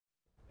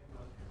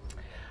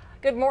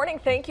Good morning.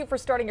 Thank you for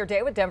starting your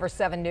day with Denver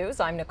 7 News.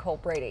 I'm Nicole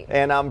Brady.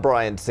 And I'm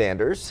Brian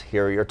Sanders.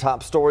 Here are your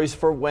top stories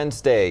for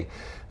Wednesday.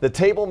 The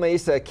Table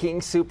Mesa King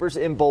Soopers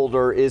in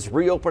Boulder is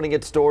reopening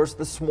its doors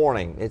this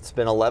morning. It's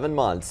been 11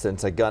 months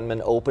since a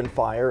gunman opened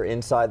fire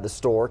inside the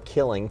store,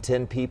 killing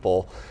 10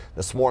 people.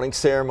 This morning's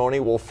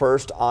ceremony will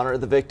first honor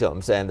the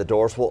victims, and the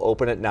doors will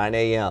open at 9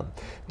 a.m.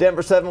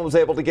 Denver 7 was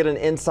able to get an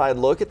inside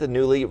look at the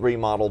newly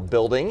remodeled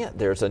building.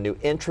 There's a new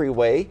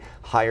entryway,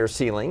 higher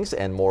ceilings,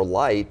 and more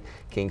light.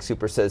 King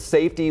Soopers says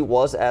safety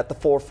was at the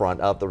forefront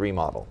of the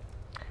remodel.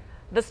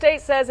 The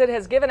state says it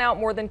has given out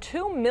more than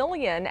 2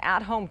 million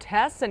at-home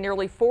tests and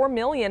nearly 4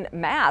 million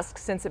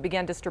masks since it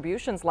began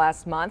distributions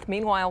last month.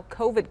 Meanwhile,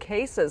 COVID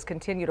cases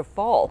continue to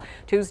fall.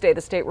 Tuesday,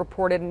 the state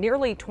reported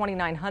nearly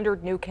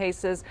 2,900 new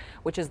cases,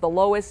 which is the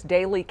lowest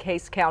daily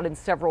case count in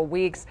several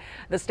weeks.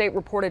 The state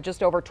reported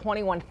just over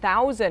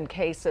 21,000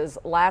 cases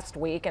last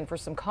week. And for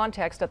some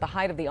context, at the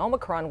height of the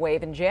Omicron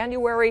wave in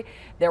January,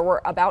 there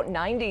were about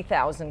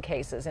 90,000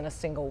 cases in a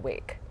single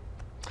week.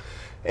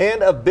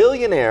 And a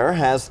billionaire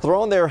has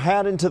thrown their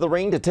hat into the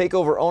ring to take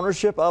over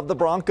ownership of the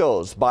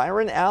Broncos.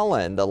 Byron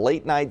Allen, the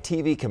late-night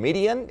TV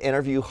comedian,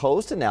 interview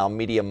host, and now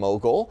media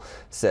mogul,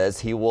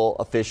 says he will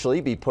officially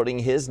be putting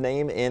his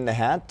name in the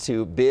hat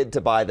to bid to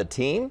buy the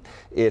team.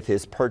 If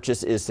his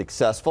purchase is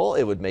successful,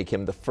 it would make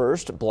him the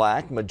first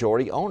black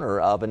majority owner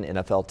of an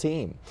NFL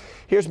team.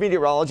 Here's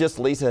meteorologist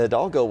Lisa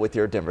Hidalgo with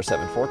your Denver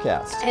 7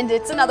 forecast. And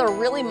it's another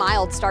really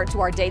mild start to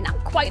our day.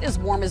 Not quite as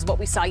warm as what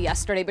we saw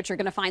yesterday, but you're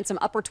going to find some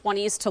upper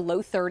 20s to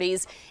low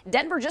 30s.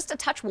 Denver just a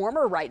touch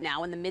warmer right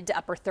now in the mid to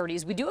upper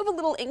 30s. We do have a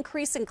little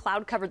increase in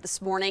cloud cover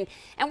this morning,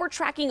 and we're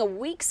tracking a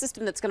weak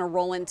system that's going to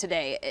roll in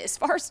today. As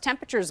far as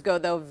temperatures go,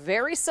 though,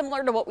 very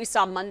similar to what we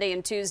saw Monday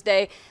and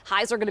Tuesday.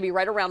 Highs are going to be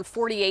right around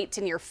 48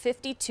 to near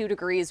 52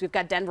 degrees. We've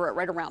got Denver at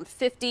right around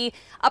 50,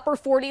 upper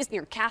 40s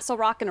near Castle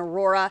Rock and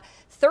Aurora,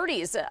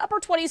 30s, upper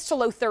 20s to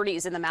low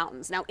 30s in the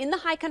mountains. Now, in the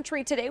high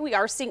country today, we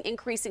are seeing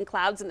increasing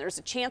clouds, and there's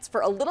a chance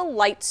for a little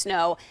light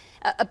snow.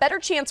 A better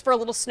chance for a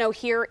little snow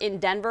here in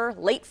Denver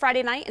late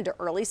Friday night into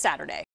early Saturday.